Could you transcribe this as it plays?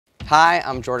Hi,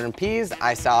 I'm Jordan Pease.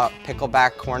 I saw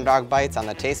Pickleback Corn Dog Bites on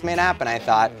the Tastemade app and I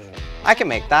thought, I can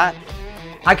make that.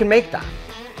 I can make that.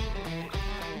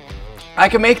 I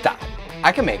can make that.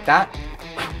 I can make that.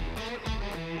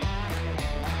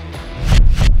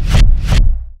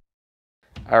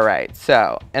 All right,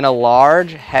 so in a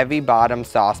large, heavy bottom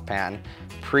saucepan,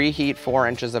 preheat 4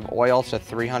 inches of oil to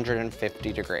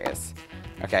 350 degrees.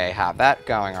 Okay, I have that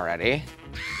going already.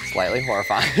 Slightly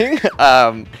horrifying.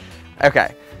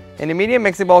 Okay. In a medium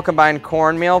mixing bowl, combine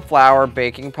cornmeal, flour,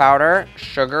 baking powder,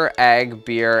 sugar, egg,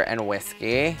 beer, and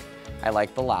whiskey. I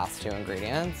like the last 2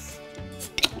 ingredients.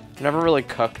 I've never really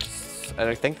cooked,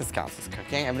 I think this counts as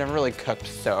cooking. I've never really cooked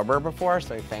sober before,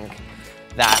 so I think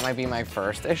that might be my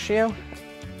first issue.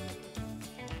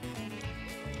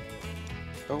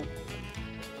 Oh.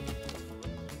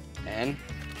 And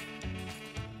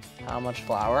how much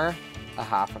flour? A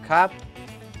half a cup.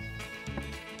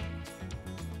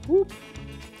 Whoop.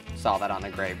 Saw that on the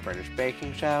Great British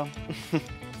Baking Show.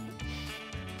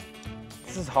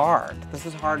 This is hard. This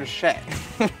is hard as shit.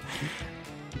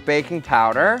 Baking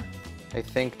powder. I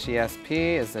think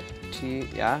TSP is a T,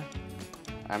 yeah.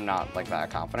 I'm not like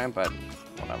that confident, but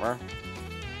whatever.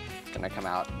 It's gonna come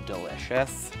out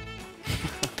delicious.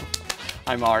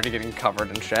 I'm already getting covered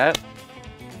in shit.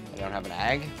 I don't have an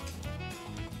egg.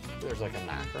 There's like a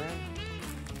macaron.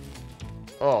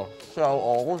 Oh, so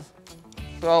old.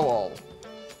 So old.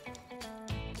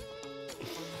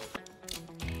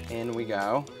 In we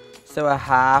go. So a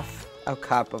half a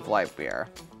cup of light beer.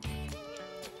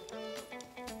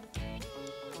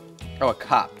 Oh, a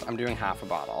cup. I'm doing half a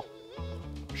bottle.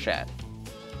 Shit.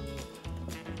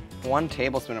 1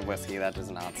 tablespoon of whiskey, that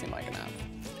does not seem like enough.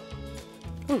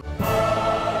 Whew.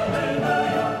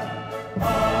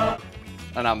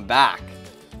 And I'm back.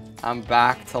 I'm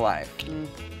back to life.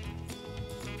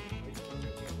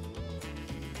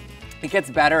 It gets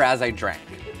better as I drink.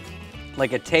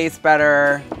 Like it tastes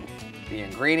better, the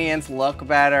ingredients look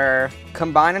better.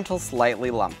 Combine until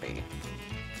slightly lumpy.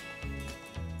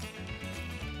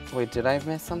 Wait, did I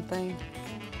miss something?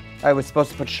 I was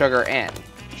supposed to put sugar in.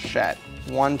 Shit.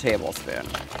 1 tablespoon.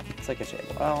 It's like a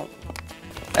table. Oh,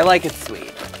 I like it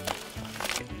sweet.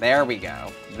 There we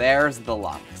go. There's the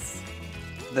lumps.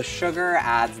 The sugar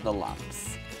adds the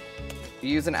lumps.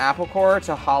 Use an apple core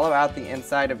to hollow out the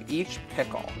inside of each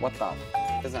pickle. What the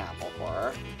f is an apple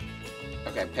core?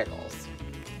 Okay, pickles.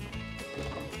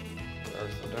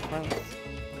 There's the difference.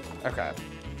 Okay.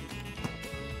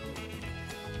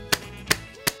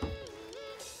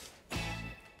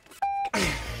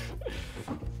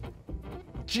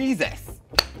 Jesus!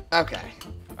 Okay.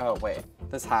 Oh, wait.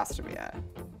 This has to be it.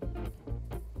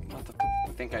 What the f?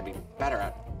 I think I'd be better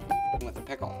at with a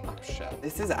pickle. Oh, shit.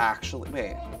 This is actually,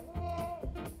 wait.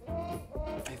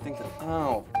 I think that,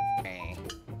 oh, me.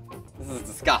 This is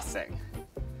disgusting.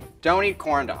 Don't eat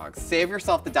corn dogs. Save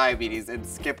yourself the diabetes and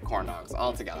skip corn dogs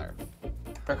altogether.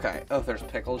 Okay. Oh, there's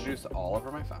pickle juice all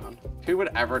over my phone. Who would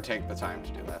ever take the time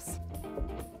to do this?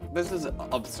 This is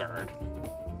absurd.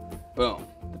 Boom.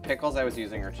 The pickles I was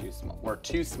using are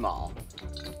too small.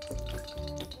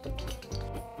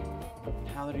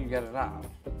 How do you get it out?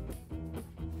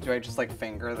 Do I just like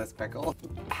finger this pickle?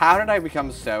 How did I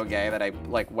become so gay that I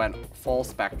like went full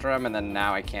spectrum and then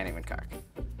now I can't even cook?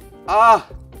 Ah!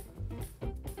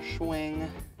 Swing.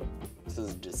 This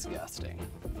is disgusting.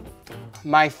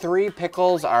 My 3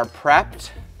 pickles are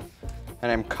prepped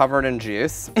and I'm covered in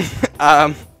juice.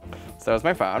 So is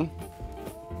my phone.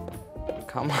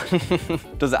 Come on.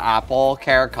 Does Apple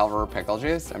Care cover pickle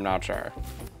juice? I'm not sure.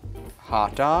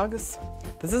 Hot dogs.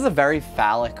 This is a very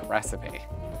phallic recipe.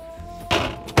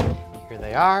 Here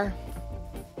they are.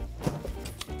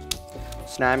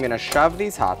 So now I'm gonna shove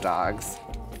these hot dogs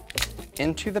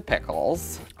into the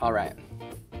pickles. All right.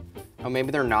 Oh,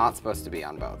 maybe they're not supposed to be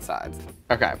on both sides.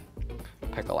 Okay,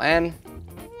 pickle in.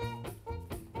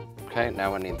 Okay,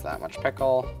 no one needs that much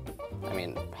pickle. I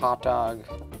mean, hot dog.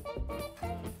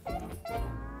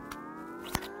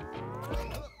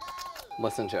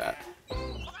 Listen to it.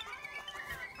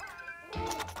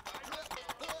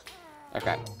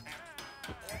 Okay.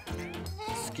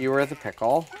 Skewer the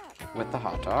pickle with the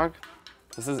hot dog.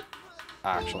 This is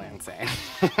actually insane.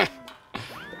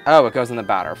 Oh, it goes in the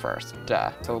batter first.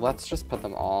 Duh. So let's just put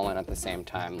them all in at the same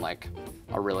time, like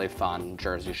a really fun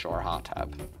Jersey Shore hot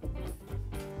tub.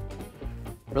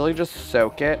 Really just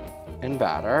soak it in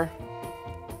batter.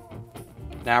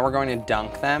 Now we're going to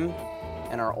dunk them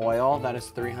in our oil. That is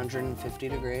 350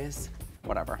 degrees.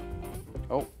 Whatever.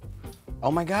 Oh. Oh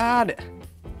my God.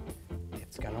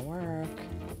 It's gonna work.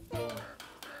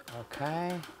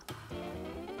 Okay.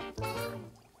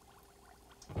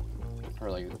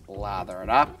 Really lather it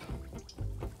up.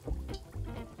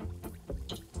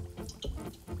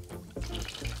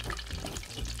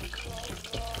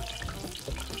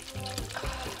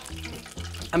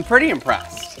 I'm pretty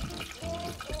impressed.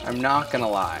 I'm not gonna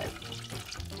lie.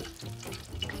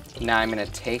 Now I'm gonna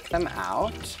take them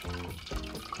out.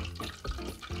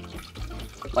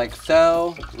 Like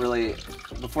so, really,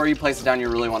 before you place it down, you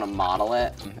really wanna model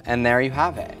it. And there you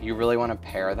have it. You really wanna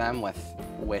pair them with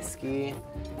whiskey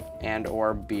and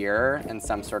or beer and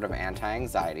some sort of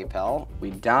anti-anxiety pill.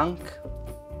 We dunk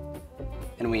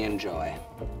and we enjoy.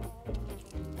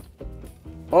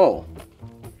 Oh.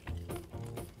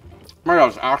 My God,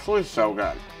 it's actually so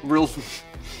good.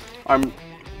 I'm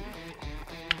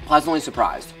pleasantly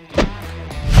surprised.